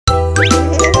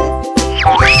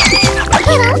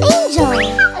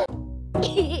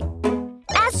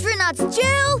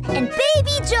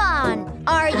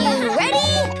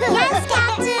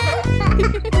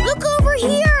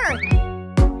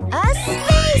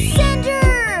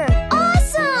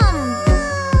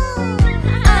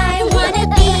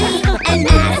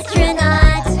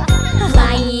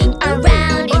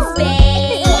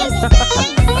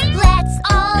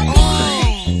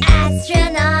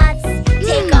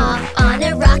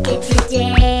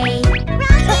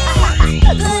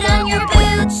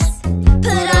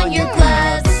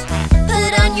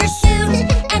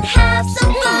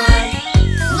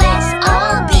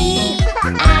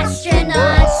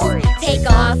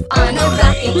on a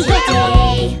rocket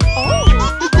today.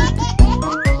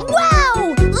 Wow!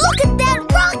 Look at that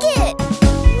rocket!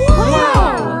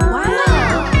 Wow!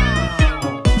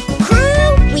 Crew,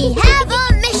 we have a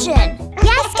mission!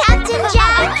 Yes, Captain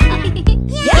Jack!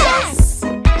 Yes!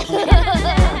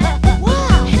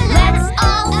 Wow! Let's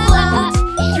all float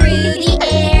through the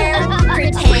air,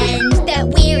 pretend that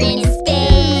we're in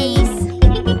space.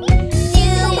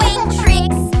 Doing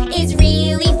tricks is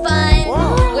really fun.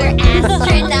 We're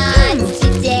astronauts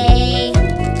today.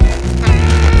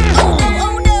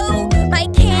 Oh no, my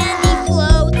candy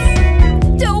floats.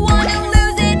 Don't wanna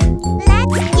lose it.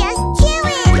 Let's just chew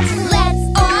it! Let's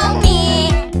all be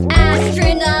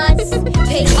astronauts.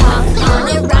 Take off on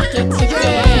a rocket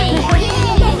today.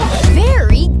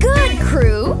 Very good,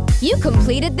 crew! You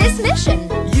completed this mission.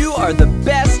 You are the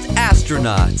best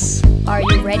astronauts. Are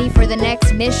you ready for the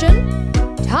next mission?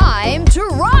 Time to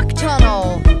rock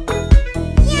tunnel!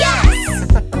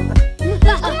 Yes!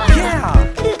 Yeah!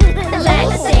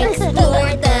 Let's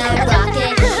explore the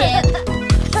rocket ship.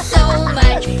 So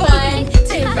much fun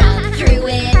to run through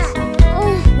it.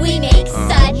 We make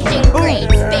such a great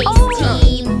space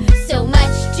team. So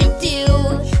much to do,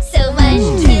 so much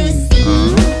to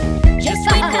see. Just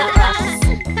wait for us,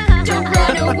 don't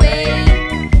run away.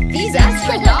 These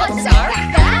astronauts are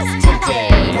fast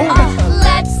today.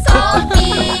 Let's all be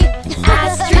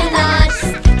astronauts.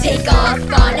 Take off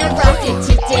on a rocket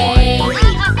today.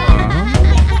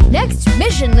 Next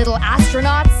mission, little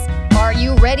astronauts. Are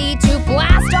you ready to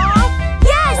blast off?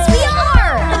 Yes, we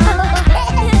are!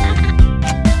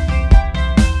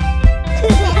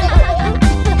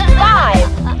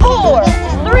 5, 4,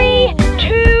 3,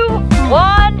 2,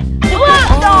 1,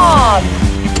 blast off!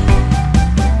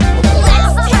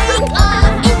 Let's take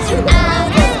off into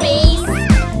outer space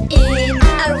in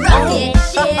a rocket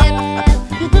ship.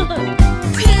 To the moon,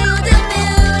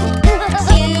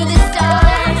 to the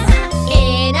stars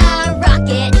in a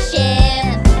rocket ship.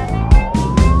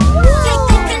 Take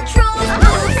the controls,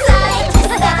 move side to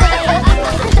side.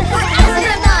 We're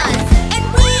astronauts and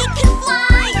we can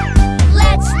fly.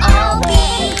 Let's all be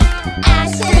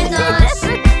astronauts.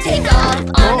 Take off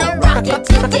on a rocket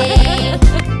today.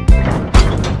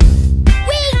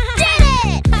 We did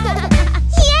it!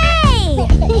 Yay!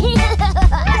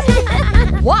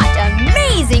 What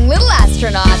amazing little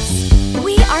astronauts!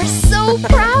 We are so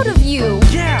proud of you!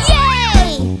 Yeah!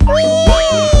 Yay!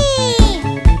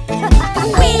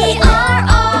 We are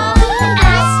all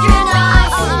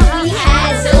astronauts. We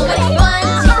had so much fun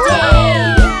today.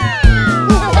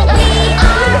 We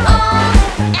are all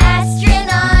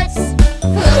astronauts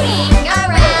floating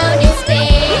around in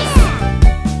space.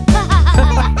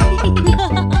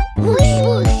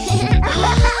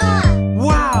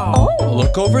 Wow!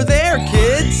 Look over there,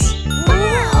 kids!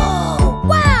 Whoa!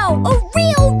 Wow! A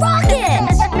real rocket!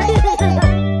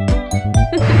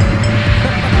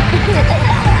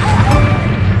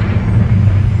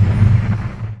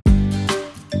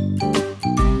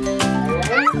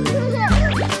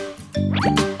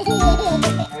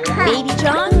 Baby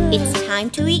John, it's time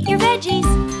to eat your veggies.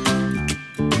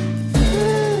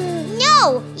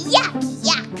 No! Yuck!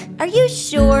 Yuck! Are you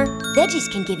sure? Veggies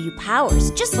can give you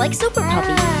powers, just like Super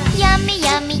Puppy. Yummy,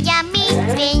 yummy, yummy,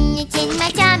 spinach in my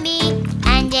tummy,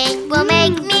 and it will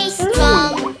make me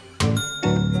strong.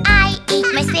 I eat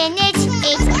my spinach,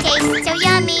 it tastes so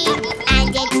yummy,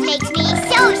 and it makes me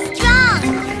so strong.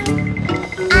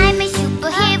 I'm a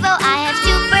superhero, I have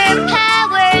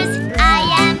superpowers, I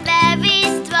am very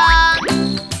strong.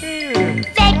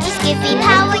 Veggies give me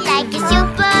power like a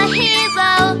superhero,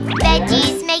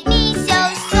 veggies make me so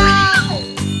strong.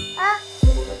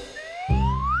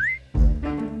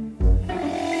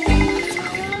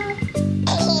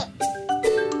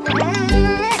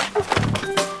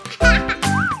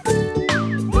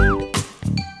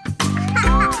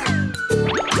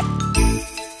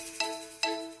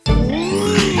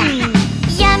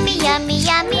 Yummy, yummy,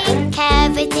 yummy,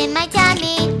 carrots in my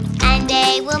tummy, and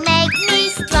they will make me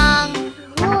strong.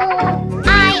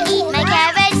 I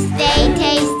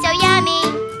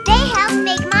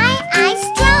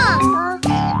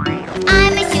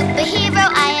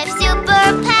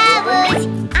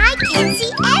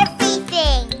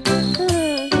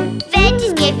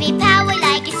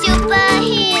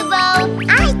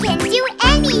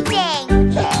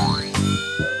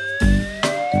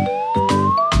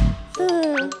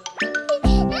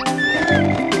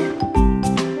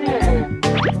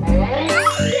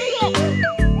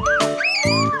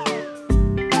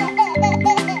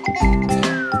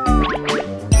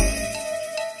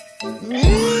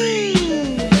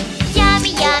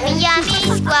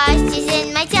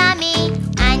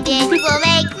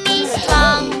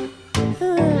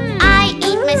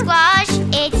a squash,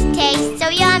 it tastes so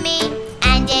yummy,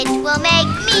 and it will make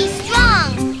me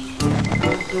strong.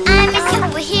 I'm a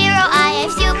superhero, I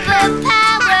have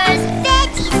superpowers.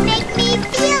 Veggies make me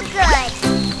feel good.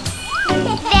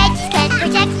 Veggies can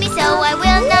protect me so I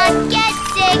will not get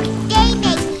sick. They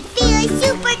make me feel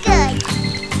super good.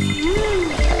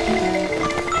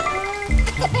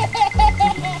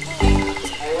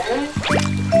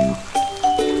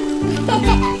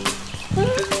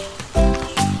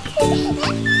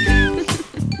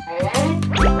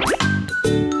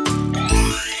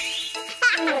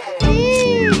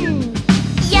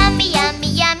 Yummy, yummy,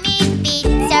 yummy.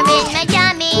 Beets are in my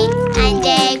tummy, and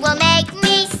they will make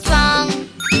me strong.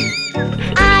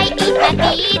 I eat my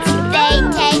beets, they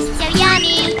taste so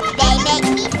yummy. They make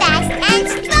me fast and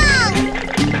strong.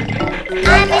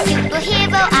 I'm a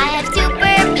superhero, I have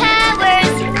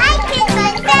superpowers. I can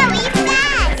run very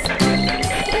fast.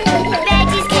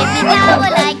 Veggies give me power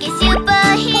like a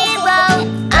superhero.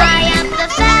 I am the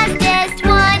fastest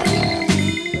one.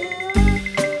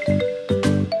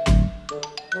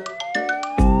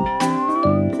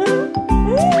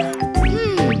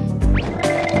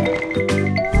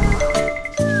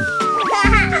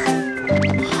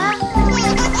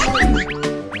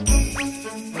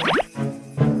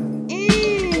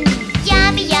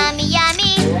 Yummy, yummy,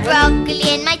 yummy. Broccoli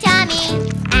in my tummy,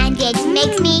 and it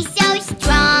makes me so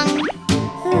strong.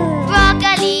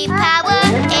 Broccoli power,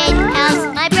 it helps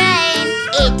my brain.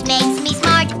 It makes me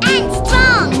smart and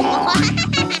strong.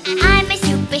 I'm a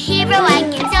superhero, I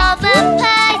can solve a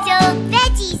puzzle.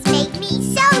 Veggies make me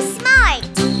so smart.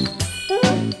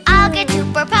 I'll get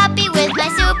super puppy with my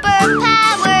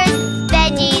superpowers.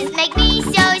 Veggies make me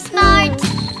so smart.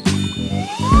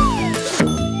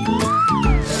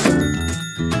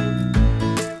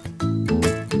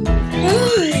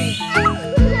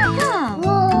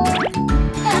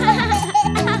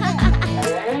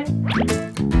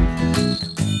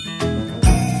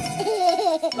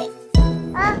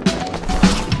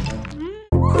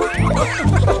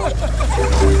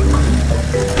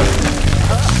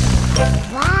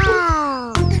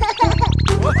 Wow!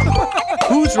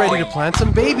 Who's ready to plant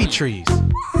some baby trees?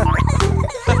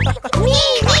 Me!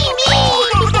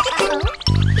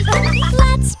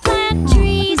 Let's plant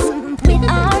trees with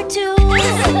our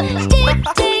tools. Dig,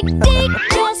 dig, dig,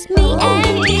 just me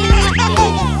and you.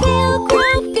 They'll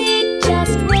grow big,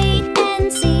 just wait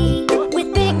and see. With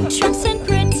big trunks and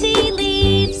pretty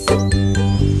leaves.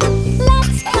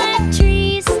 Let's plant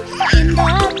trees in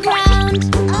the ground.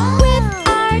 With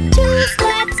our tools,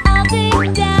 let's all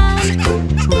dig down.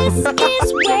 This is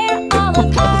where all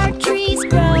of our trees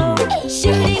grow.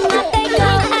 Shooting up they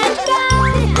go and go.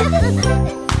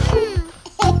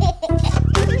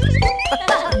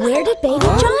 Where did Baby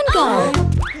John go?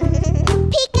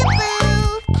 Peekaboo!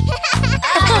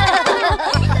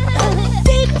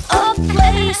 Dig a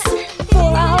place for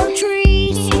our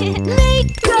trees.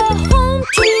 Make a home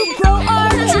to grow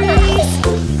our trees.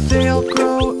 They'll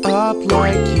grow up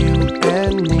like you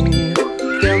and me.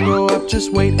 They'll grow up,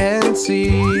 just wait and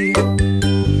see.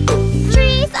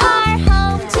 Trees are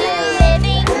home to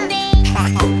living things.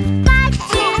 Bats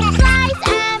and flies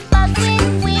and bugs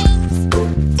with wings.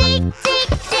 Dig, dig,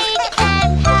 dig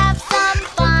and have some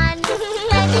fun.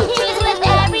 Planting trees with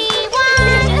everyone.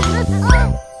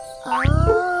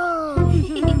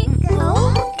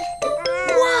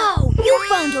 Wow, you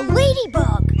found a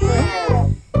ladybug.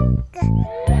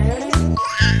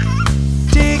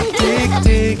 Dig, dig,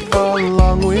 dig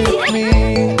along with me.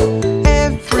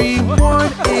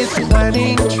 Everyone is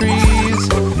planting trees.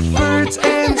 Birds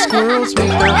and squirrels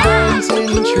make their homes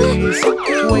in trees,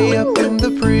 way up in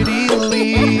the pretty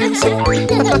leaves.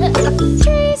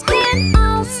 Trees can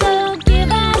also give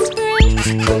us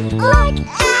fruit, like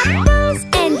apples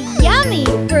and yummy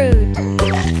fruit.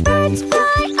 Birds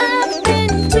fly up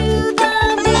into the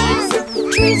leaves.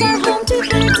 Trees are home to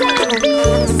birds and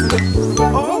bees.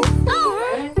 Oh,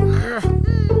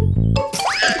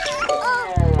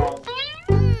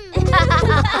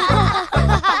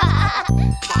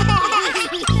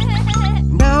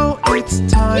 now it's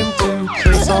time to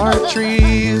place our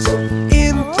trees.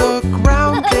 In the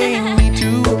ground they need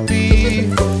to be.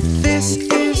 This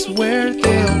is where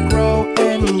they'll grow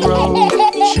and grow.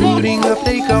 Shooting up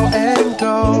they go and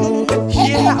go.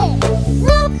 Yeah!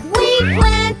 Look, we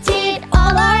planted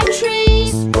all our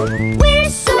trees. We're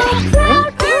so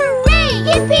proud, hooray,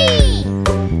 yippee!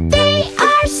 They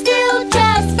are still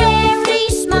just very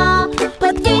small,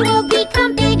 but they will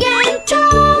become big and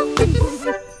tall.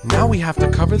 Now we have to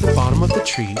cover the bottom of the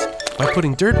trees by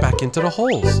putting dirt back into the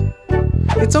holes.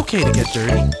 It's okay to get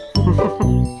dirty.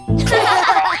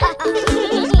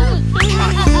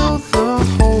 Fill the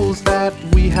holes that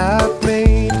we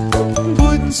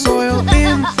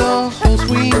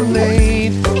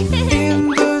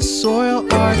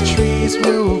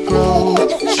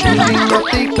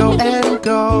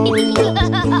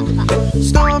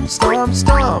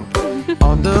jump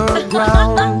on the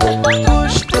ground.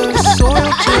 Push the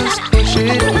soil, just push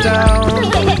it down.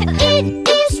 It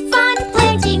is fun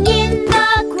planting in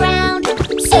the ground.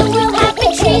 Soon we'll have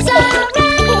big trees around.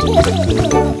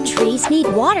 Trees need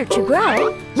water to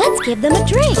grow. Let's give them a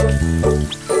drink.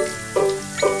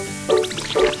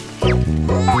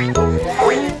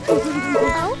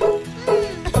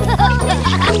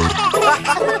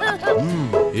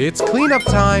 It's cleanup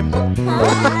time.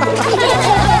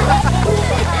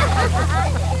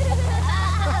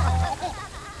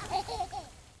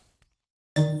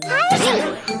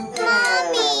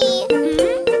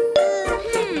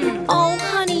 Oh,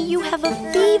 honey, you have a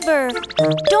fever.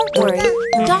 Don't worry.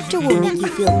 Doctor will make you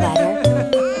feel better.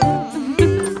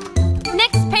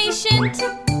 Next patient,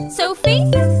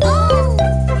 Sophie.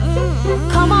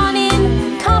 Come on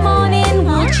in,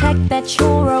 we'll check that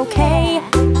you're okay.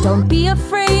 Don't be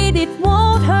afraid, it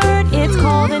won't hurt, it's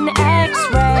called an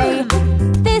X-ray.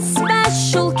 This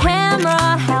special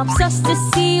camera helps us to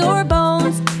see your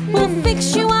bones. We'll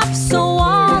fix you up so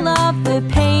all of the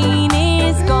pain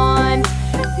is gone.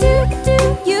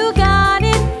 You got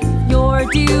it, you're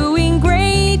doing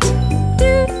great.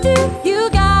 You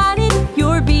got it,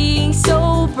 you're being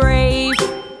so brave.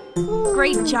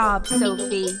 Great job,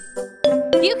 Sophie.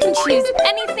 You can choose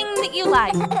anything that you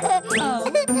like.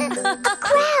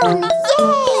 Crown,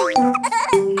 yay!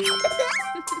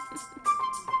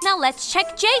 Now let's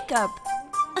check Jacob.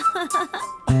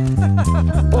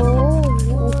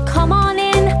 Come on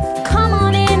in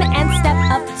and step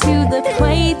up to the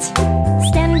plate.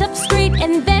 Stand up straight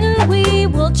and then we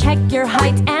will check your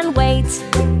height and weight.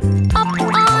 Up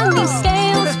on these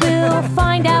scales we'll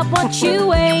find out what you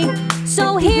weigh.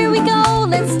 So here we go,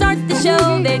 let's start the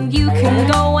show, then you can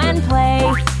go and play.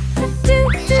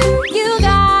 You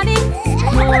got it,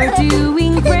 you're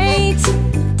doing great.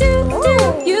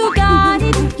 You got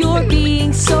it, you're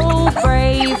being so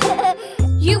brave.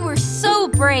 You were so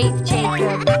brave,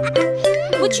 Jacob.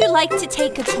 Would you like to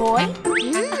take a toy?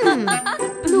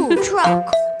 Blue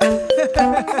truck.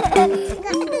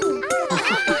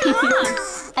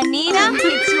 Anita,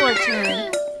 it's your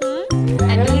turn.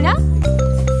 Anita?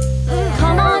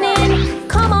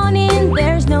 Come on in,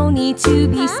 there's no need to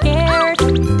be scared.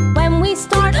 When we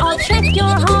start, I'll check your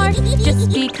heart,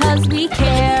 just because we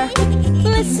care.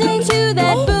 Listen to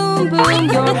that boom boom,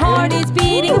 your heart is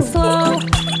beating slow.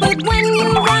 But when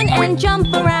you run and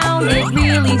jump around, it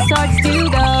really starts to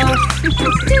go.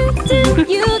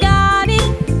 You got it,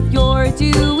 you're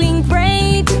doing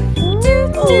great.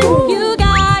 You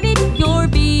got it, you're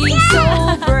being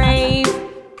so brave.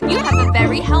 You have a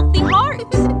very healthy heart.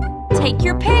 Take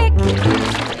your pick.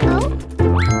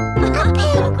 A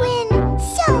penguin,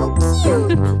 so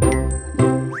cute.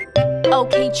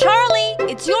 Okay, Charlie,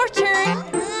 it's your turn.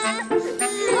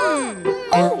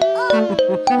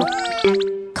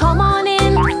 Come on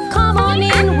in,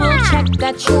 we'll check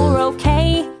that you're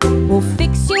okay. We'll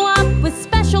fix you up with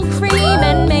special cream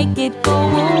and make it go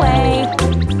away.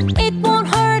 It won't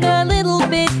hurt a little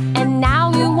bit, and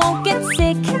now you won't get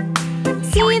sick.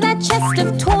 See that chest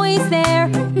of toys there?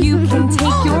 You can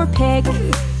take your pick.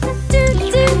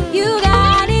 You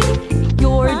got it,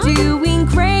 you're doing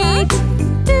great.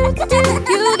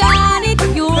 You got it,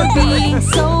 you're being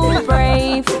so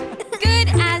brave. Good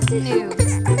as new.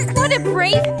 What a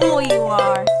brave boy you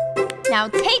are. Now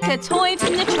take a toy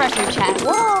from the treasure chest.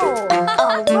 Whoa,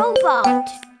 a robot.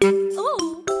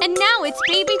 And now it's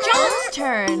Baby John's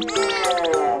turn.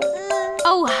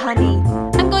 Oh, honey,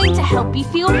 I'm going to help you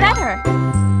feel better.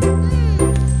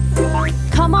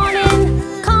 Come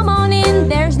on in,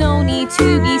 there's no need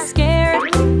to be scared.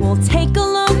 We'll take a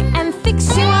look and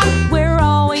fix you up, we're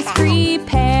always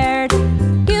prepared.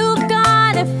 You've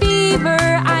got a fever,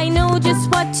 I know just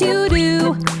what to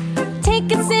do.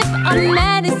 Take a sip of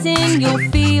medicine, you'll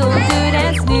feel good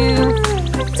as new.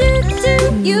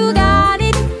 You got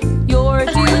it, you're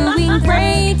doing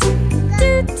great.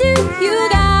 You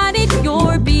got it,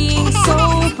 you're being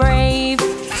so brave.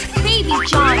 Baby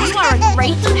John, you are a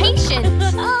great patient.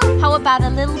 How about a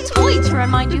little toy to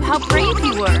remind you how brave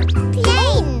you were?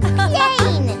 Plane.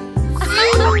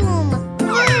 Zoom.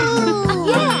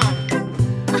 Yeah.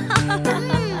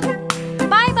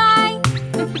 Bye-bye.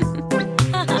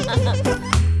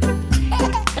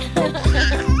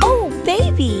 Oh,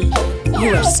 baby,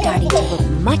 you are starting to look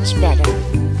much better.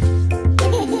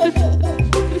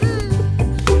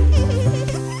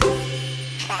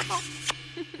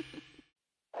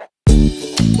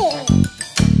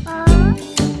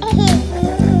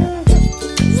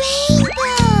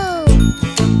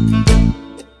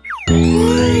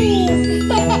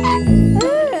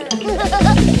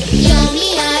 Yummy,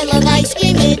 I love ice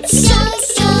cream, it's so,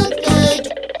 so good.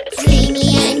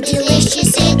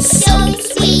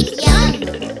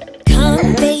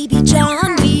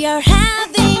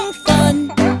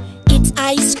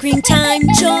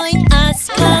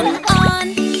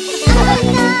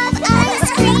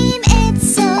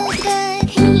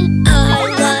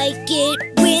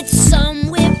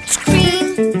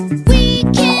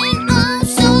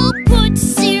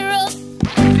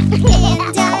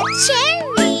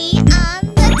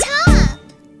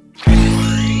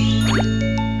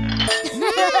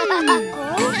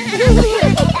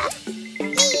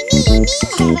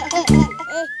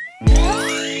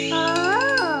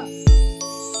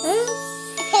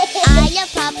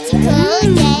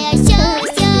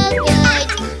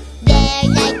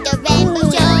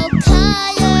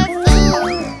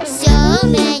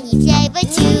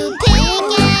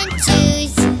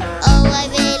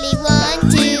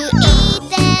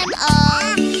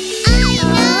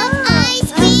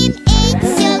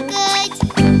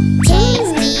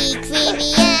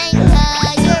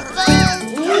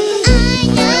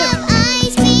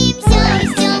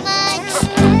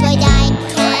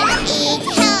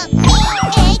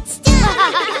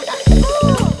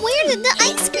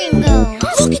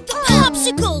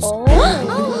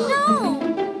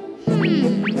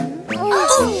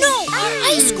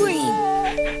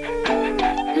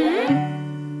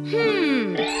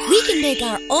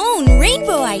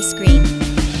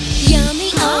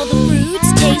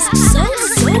 taste so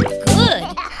good.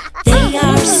 They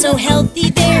are so healthy,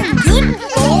 they're good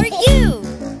for you.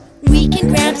 We can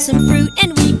grab some fruit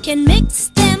and we can mix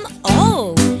them.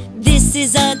 Oh, this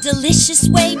is a delicious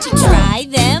way to try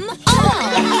them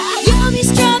all. Yummy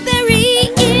strawberry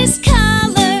is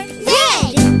color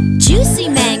Red. Juicy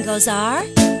mangoes are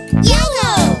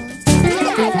Yellow.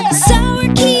 sour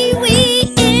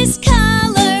kiwi is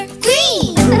color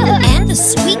Green. and the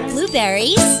sweet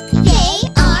blueberries. They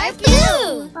are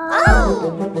blue.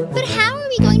 Oh, but how are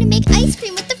we going to make ice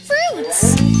cream with the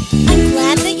fruits? I'm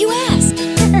glad that you asked.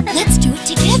 Let's do it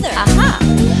together. Aha!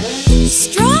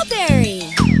 Strawberry,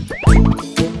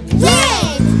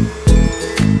 Red.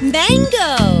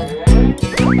 mango,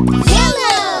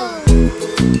 Yellow.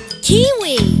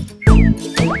 kiwi,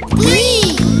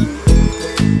 Green.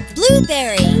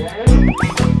 blueberry.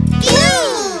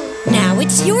 Blue. Now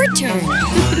it's your turn.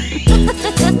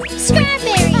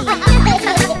 Strawberry.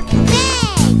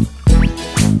 Red.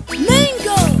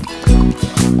 Mango,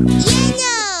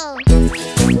 Yellow.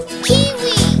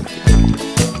 Kiwi.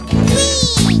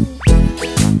 Green.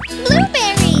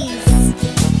 Blueberries.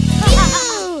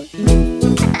 Blue.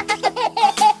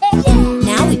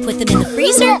 now we put them in the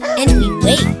freezer and we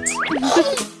wait.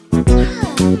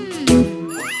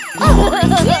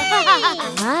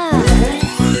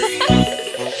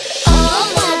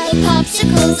 All of the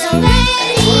popsicles are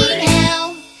ready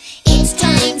now. It's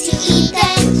time to eat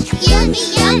them. Yummy,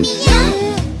 yummy, yum.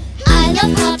 I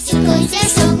love popsicles, they're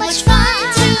so much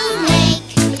fun to make.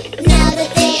 Now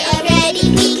that they are ready,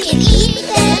 we can eat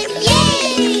them.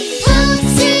 Yay!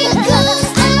 Popsicles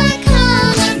are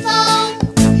colorful,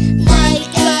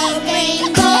 like a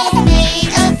rainbow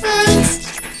made of fruits.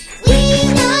 We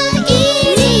love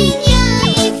eating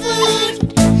yummy food.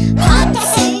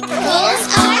 Popsicles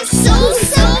are so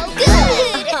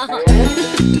good.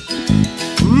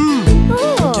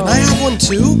 Can I have one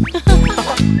too?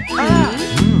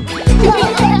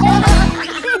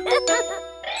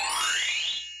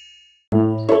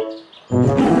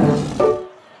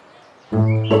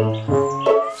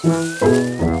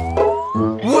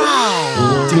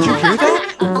 Wow! Did you hear that?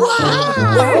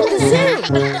 We're at the zoo.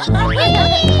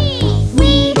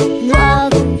 We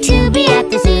love to be at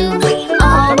the zoo,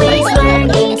 always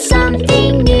learning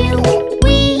something new.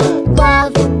 We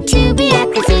love to be at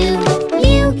the zoo.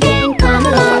 You can come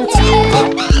along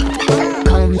too.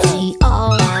 Come see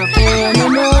all our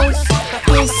animals.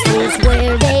 This is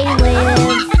where they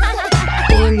live.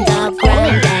 In the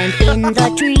ground and in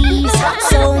the trees.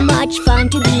 So much fun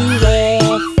to be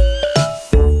with.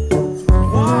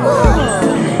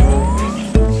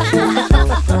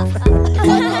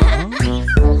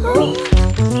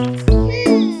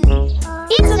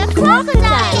 It's a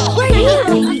crocodile. Where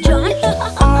are you, Baby John?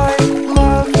 I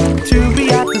love to be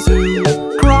at the zoo.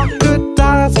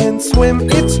 Crocodiles can swim,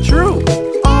 it's true.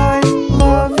 I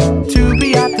love to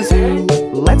be at the zoo.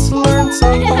 Let's learn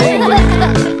something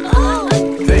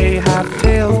new. They have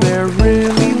tails, they're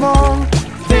really long.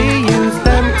 They use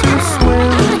them to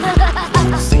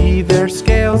swim. See their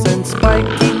scales and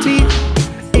spiky teeth.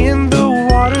 In the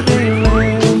water they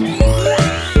live.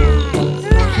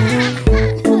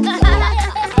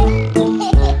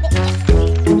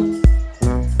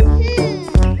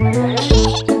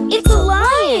 It's a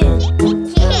lion.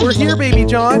 We're here, Baby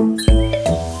John.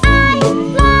 I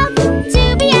love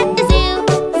to be at the zoo.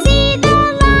 See the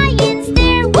lions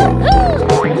there.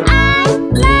 Woohoo! I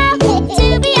love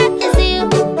to be at the zoo.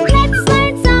 Let's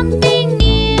learn something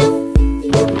new.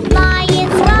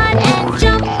 Lions run and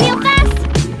jump real fast.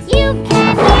 You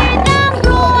can hear them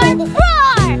roar,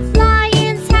 roar.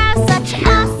 Lions have such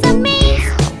awesome manes.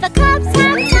 The cubs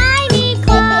have tiny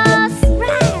claws.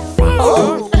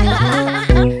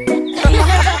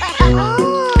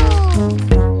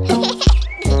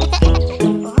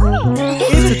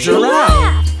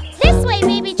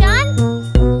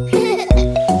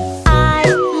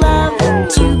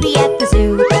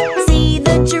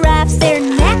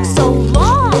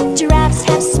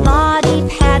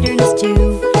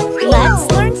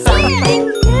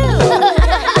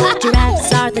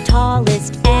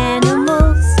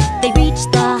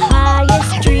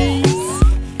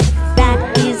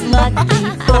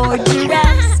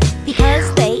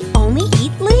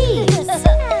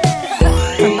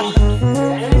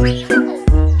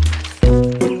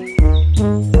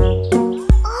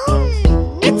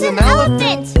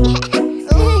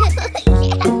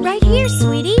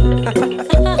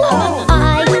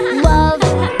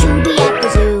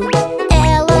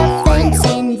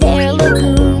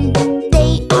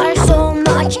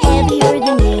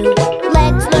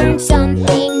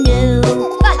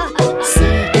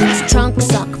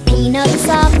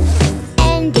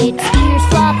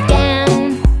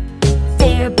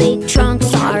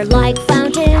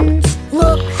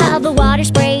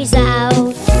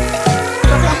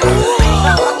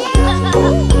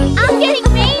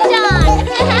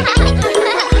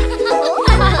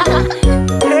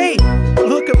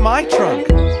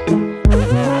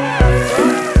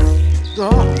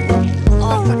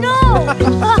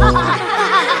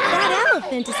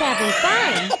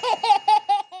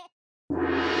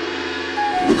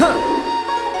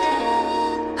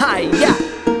 Hi-ya!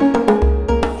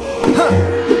 Huh.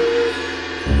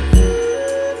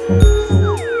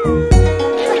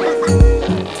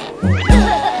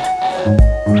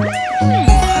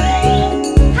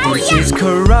 This is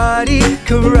karate,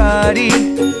 karate.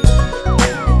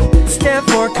 Stand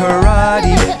for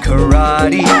karate,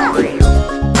 karate.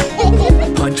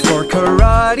 Punch for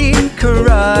karate,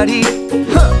 karate.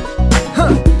 Huh,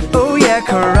 huh. Oh yeah,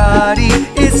 karate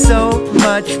is so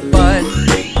much fun.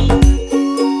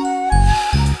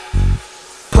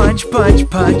 Punch, punch,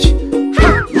 punch.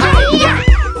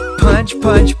 Punch,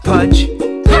 punch, punch.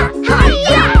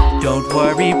 Don't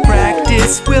worry,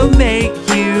 practice will make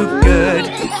you good.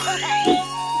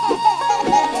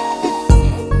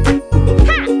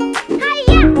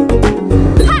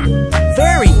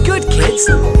 Very good, kids.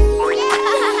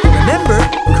 Remember,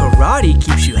 karate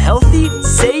keeps you healthy,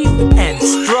 safe, and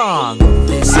strong.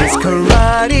 This is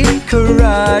karate,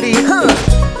 karate, huh?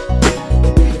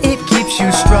 It keeps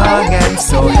you strong and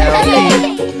so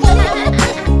healthy.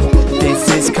 This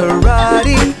is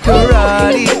karate,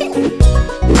 karate.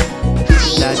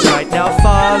 That's right, now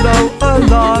follow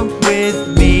along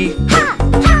with me.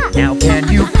 Now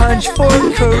can you punch for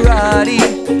karate?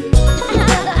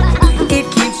 It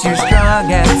keeps you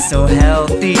strong and so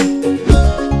healthy.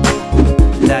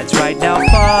 That's right, now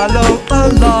follow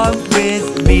along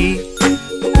with me.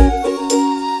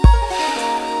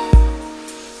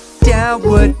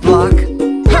 Downward block.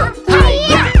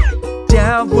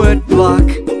 Downward block.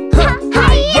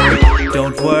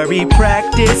 Don't worry,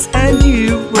 practice and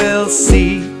you will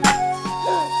see.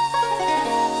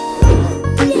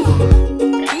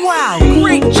 Wow,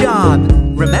 great job!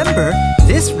 Remember,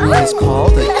 this room is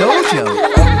called a dojo,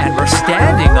 and we're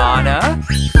standing on a...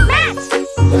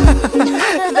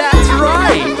 That's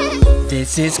right!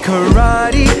 This is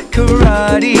karate,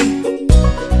 karate.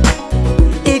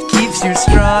 It keeps you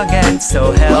strong and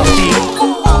so healthy.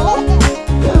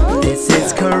 This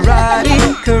is karate,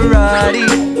 karate.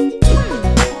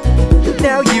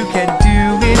 Now you can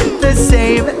do it the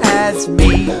same as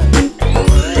me.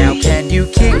 Now can you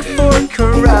kick for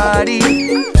karate?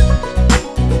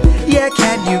 Yeah,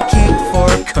 can you kick for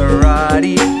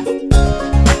karate?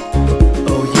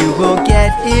 Oh, you will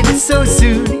get it so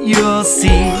soon, you'll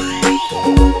see.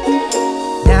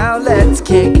 Now let's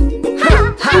kick.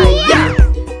 Hi-ya!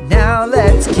 Now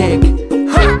let's kick.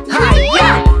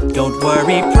 Hi-ya! Don't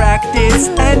worry, practice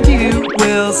and you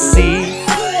will see.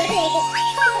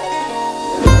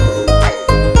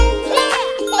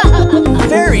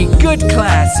 Very good,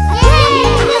 class.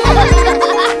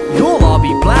 You'll all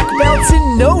be black belts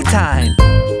in no time.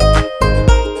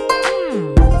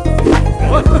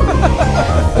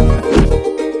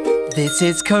 This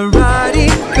is karate,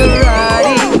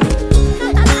 karate.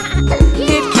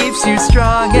 It keeps you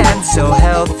strong and so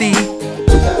healthy.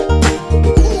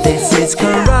 This is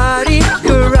karate,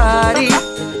 karate.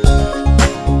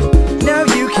 Now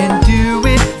you can do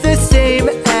it the same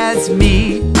as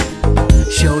me.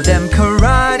 Show them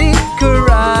karate,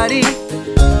 karate.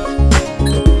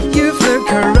 You've learned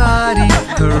karate,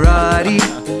 karate.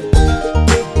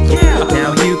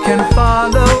 Now you can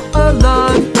follow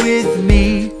along with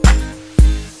me.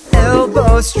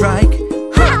 Elbow strike,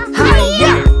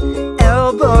 hi-ya!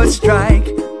 Elbow strike,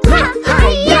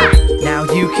 hi-ya! Now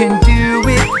you can do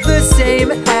it the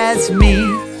same as me.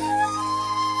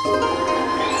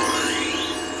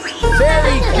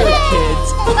 Very good, kids.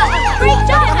 Great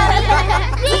job!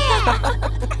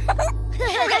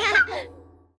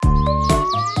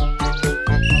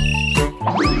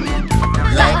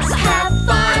 Let's have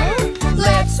fun.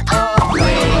 Let's all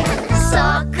play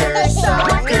soccer,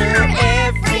 soccer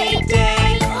every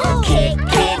day. Kick,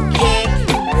 kick, kick.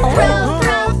 Throw,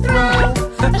 throw, throw.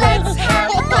 Let's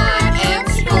have fun and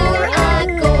score a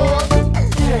goal.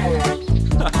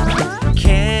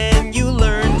 Can you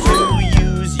learn to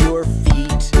use your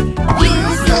feet?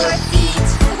 Use your feet.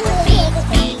 Feet,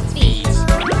 feet, feet.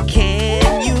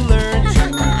 Can you learn to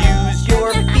use your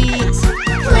feet?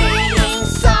 Playing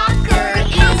soccer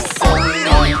is so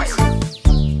neat.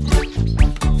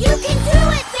 You can do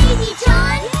it, Baby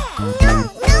John. No,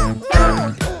 no, no.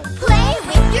 Play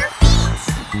with your feet.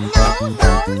 No,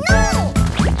 no, no.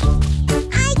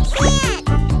 I can't.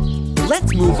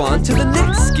 Let's move on to the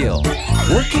next skill,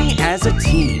 working as a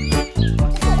team.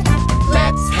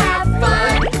 Let's have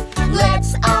fun.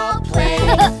 Let's all play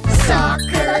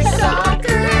soccer,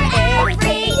 soccer every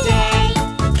day.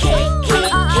 Kick,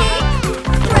 kick, kick.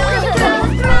 Throw, throw,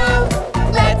 throw.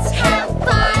 Let's have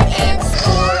fun and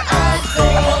score a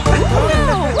goal.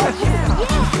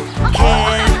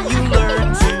 Can you learn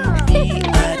to be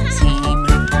a team?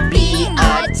 Be a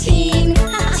team.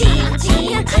 Team,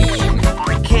 team, team.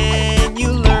 Can you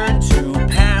learn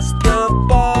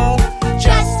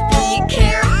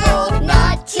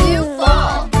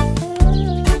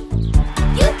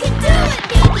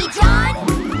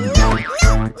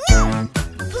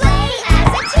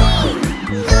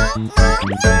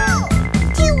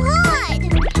Too hard!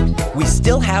 We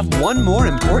still have one more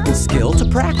important skill to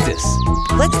practice.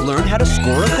 Let's learn how to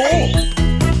score a goal.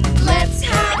 Let's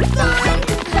have fun.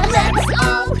 Let's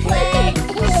all play.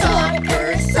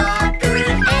 Soccer, soccer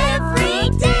every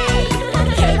day.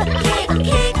 Kick, kick,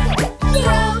 kick.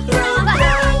 Throw, throw,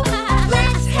 throw.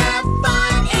 Let's have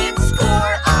fun and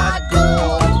score a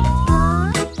goal.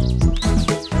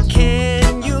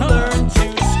 Can you learn to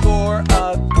score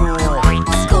a goal?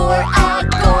 Score a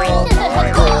goal.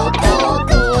 Goal, goal,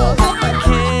 goal.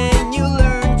 Can you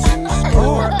learn to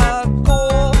score a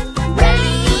goal?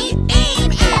 Ready,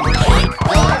 aim, and kick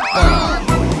the ball.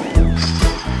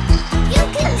 You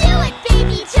can do it,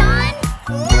 baby John.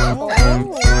 No,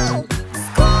 no.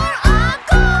 Score a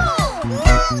goal.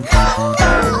 No, no,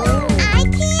 no. I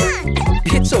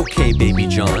can't. It's okay, Baby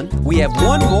John. We have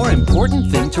one more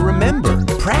important thing to remember.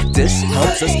 Practice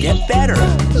helps us get better.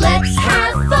 Let's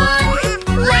have fun.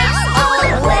 Let's all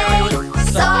play.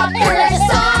 Soccer,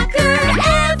 soccer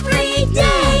every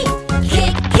day.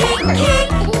 Kick, kick, kick.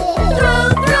 Throw,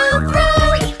 throw, throw.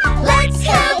 Let's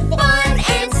have fun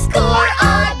and score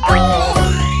a goal.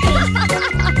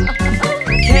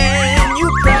 Can you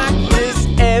practice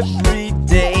every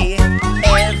day?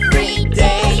 Every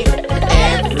day,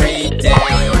 every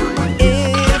day.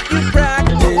 If you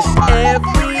practice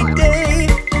every day,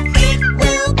 It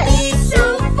will be so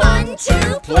fun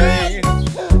to play.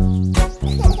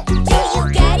 Do you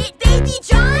get it, Baby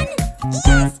John?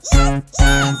 Yes, yes,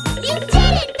 yes. You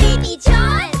did it, Baby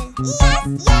John. Yes,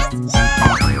 yes, yes.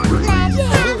 Let's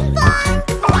have fun.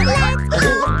 Let's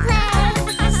all play.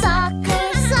 Soccer,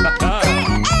 soccer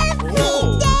every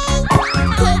day.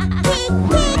 Kick, kick,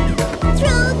 kick.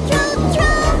 Throw, throw,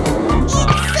 throw.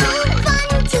 It's so fun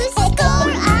to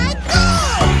score a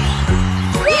goal.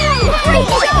 Great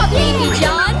job, Baby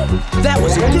John. that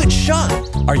was a good shot.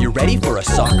 Are you ready for a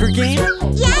soccer game?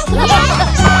 Yes,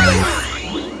 yes.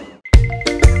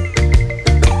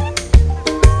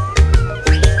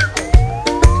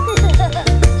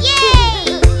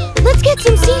 Yay! Let's get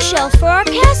some seashells for our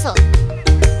castle.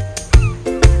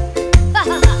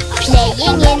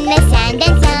 Playing in the sand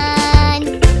and sun.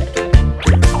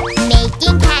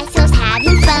 Making castles,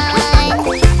 having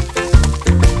fun.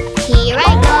 Here I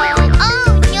go. Oh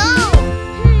no!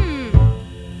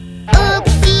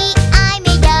 Oopsie, I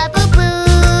made a boo-boo.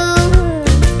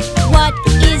 What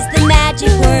is the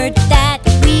magic word that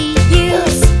we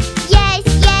use? Yes,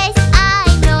 yes, I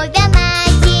know the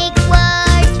magic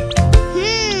word.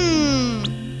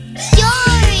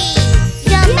 Story.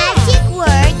 The magic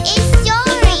word is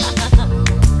story.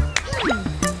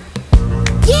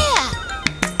 Yeah.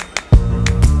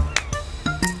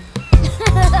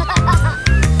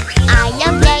 I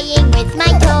love playing with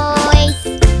my toys,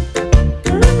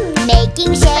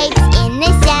 making shapes in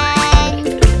the sand.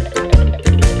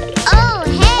 Oh,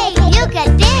 hey, look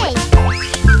at this.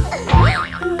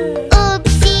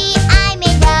 Oopsie, I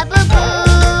made a boo-boo.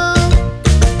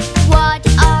 What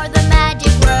are the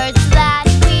magic words that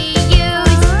we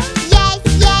use? Yes,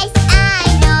 yes, I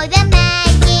know the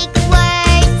magic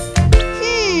words.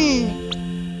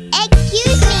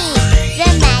 Excuse me. The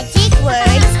magic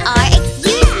words are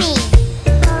excuse me.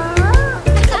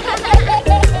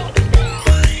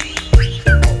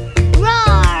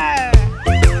 Roar.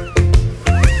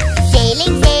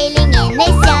 Sailing, sailing in the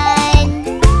sun.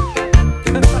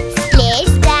 Splish,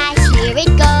 splash, here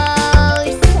it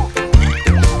goes.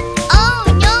 Oh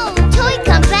no, toy,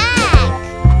 come back.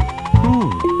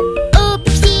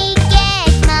 Oopsie,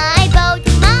 get my boat,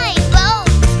 my boat.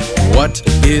 What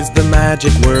is the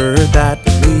magic word that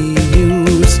we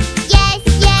use? Yes,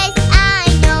 yes, I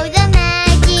know the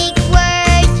magic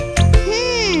word.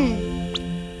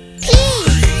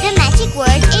 Please, the magic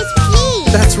word is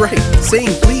please. That's right.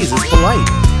 Saying please is polite.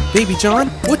 Baby John,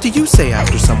 what do you say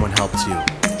after someone helps you?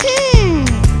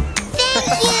 Thank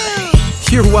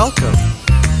you. You're welcome.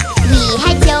 We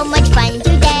had so much fun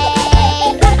today.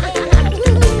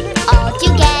 All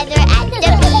together at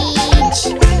the beach.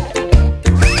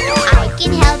 I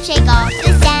can help shake off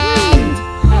the sand.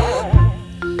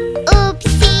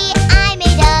 Oopsie, I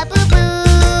made a boo-boo.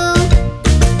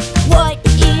 What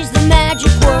is the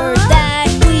magic word that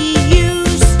we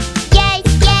use? Yes,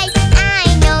 yes, I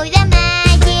know the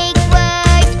magic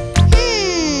word.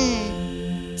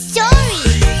 Story.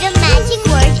 The magic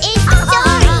word is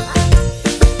story.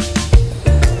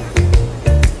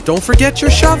 Don't forget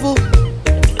your shovel.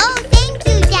 Oh, thank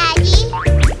you, Daddy.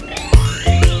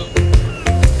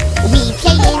 We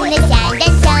play in the sand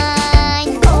and sun.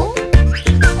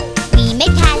 We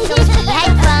made castles, we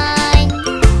had fun.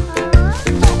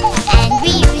 And we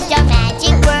used our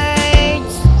magic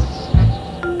words.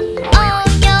 Oh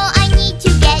no, I need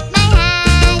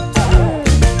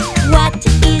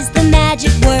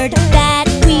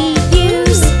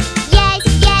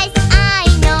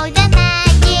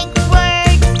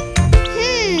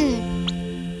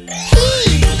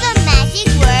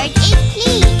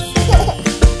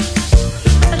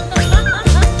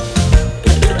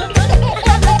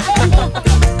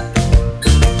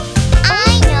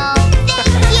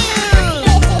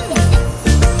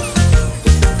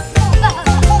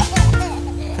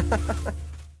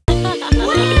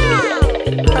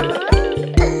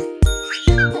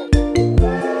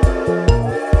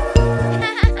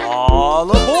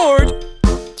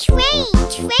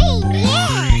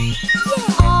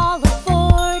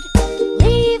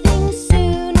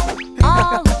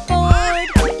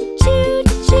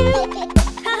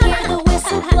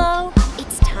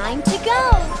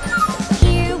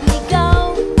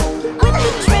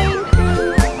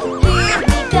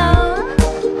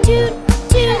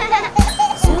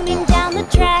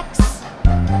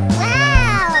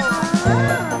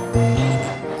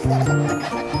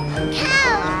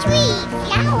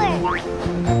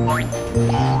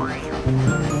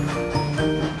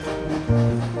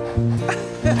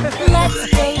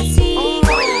Let's go see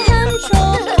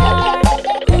control car.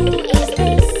 Who is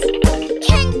this?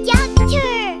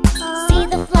 Conductor. See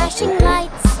the flashing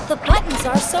lights. The buttons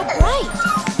are so bright.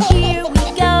 Here we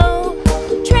go.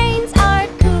 Trains are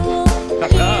cool.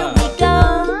 Here we go.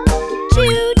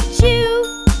 Choo choo.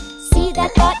 See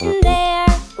that button there?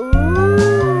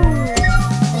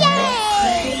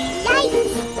 Yay!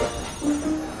 Lights.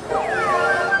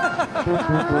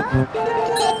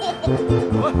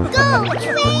 Go,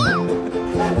 train!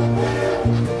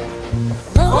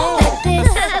 Look at this.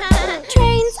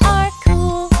 Trains are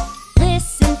cool.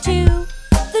 Listen to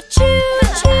the choo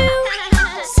choo.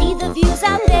 See the views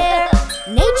out there.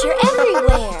 Nature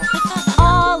everywhere.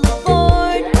 All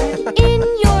aboard in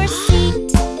your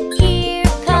seat. Here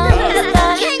comes the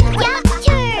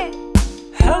Conductor.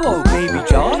 Hello, Baby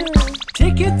John.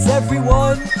 Tickets,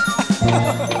 everyone.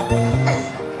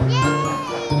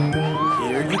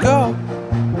 Here you go.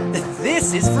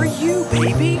 This is for you,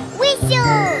 baby.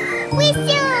 Whistle!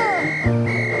 Whistle!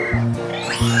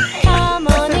 Come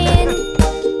on in,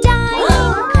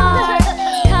 dining car.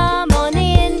 Come on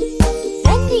in,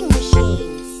 vending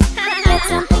machines. Get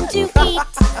something to eat.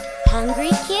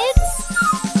 Hungry kids?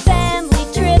 Family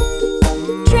trip.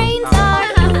 Trains are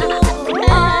cool.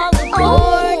 All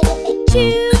aboard.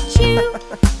 Choo choo.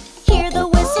 Hear the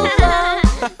whistle blow.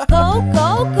 Go go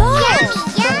go.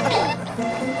 Yummy!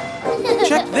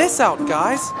 Check this out,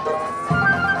 guys.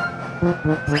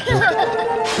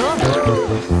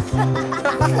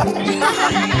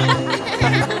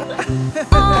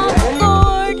 All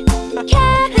aboard,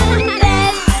 cabin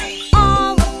beds.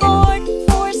 All aboard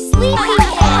for sleepy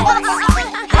heads.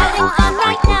 Having fun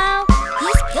right now.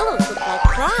 These pillows look like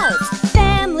clouds.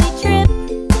 Family trip.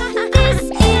 This is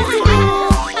cool.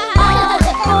 All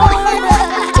aboard.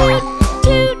 Toot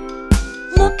toot.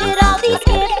 Look at all these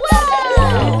gifts.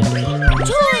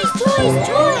 Toys, toys,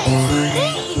 toys.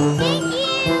 Thank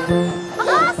you!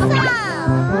 Awesome!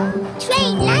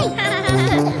 Train lights!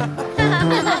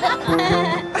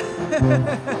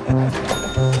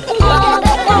 All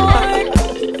aboard,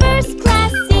 first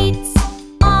class seats.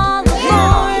 All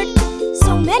aboard,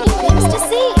 so many things to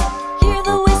see. Hear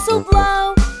the whistle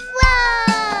blow.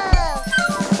 Whoa!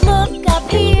 Look up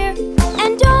here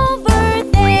and over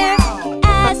there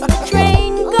as the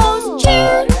train goes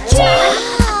choo choo.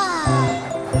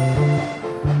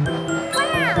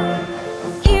 Wow!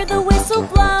 Hear the whistle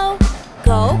blow.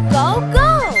 Go go go.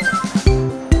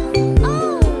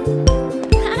 Oh!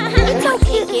 It's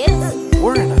okay, kids.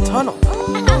 We're in a tunnel.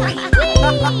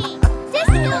 Whee!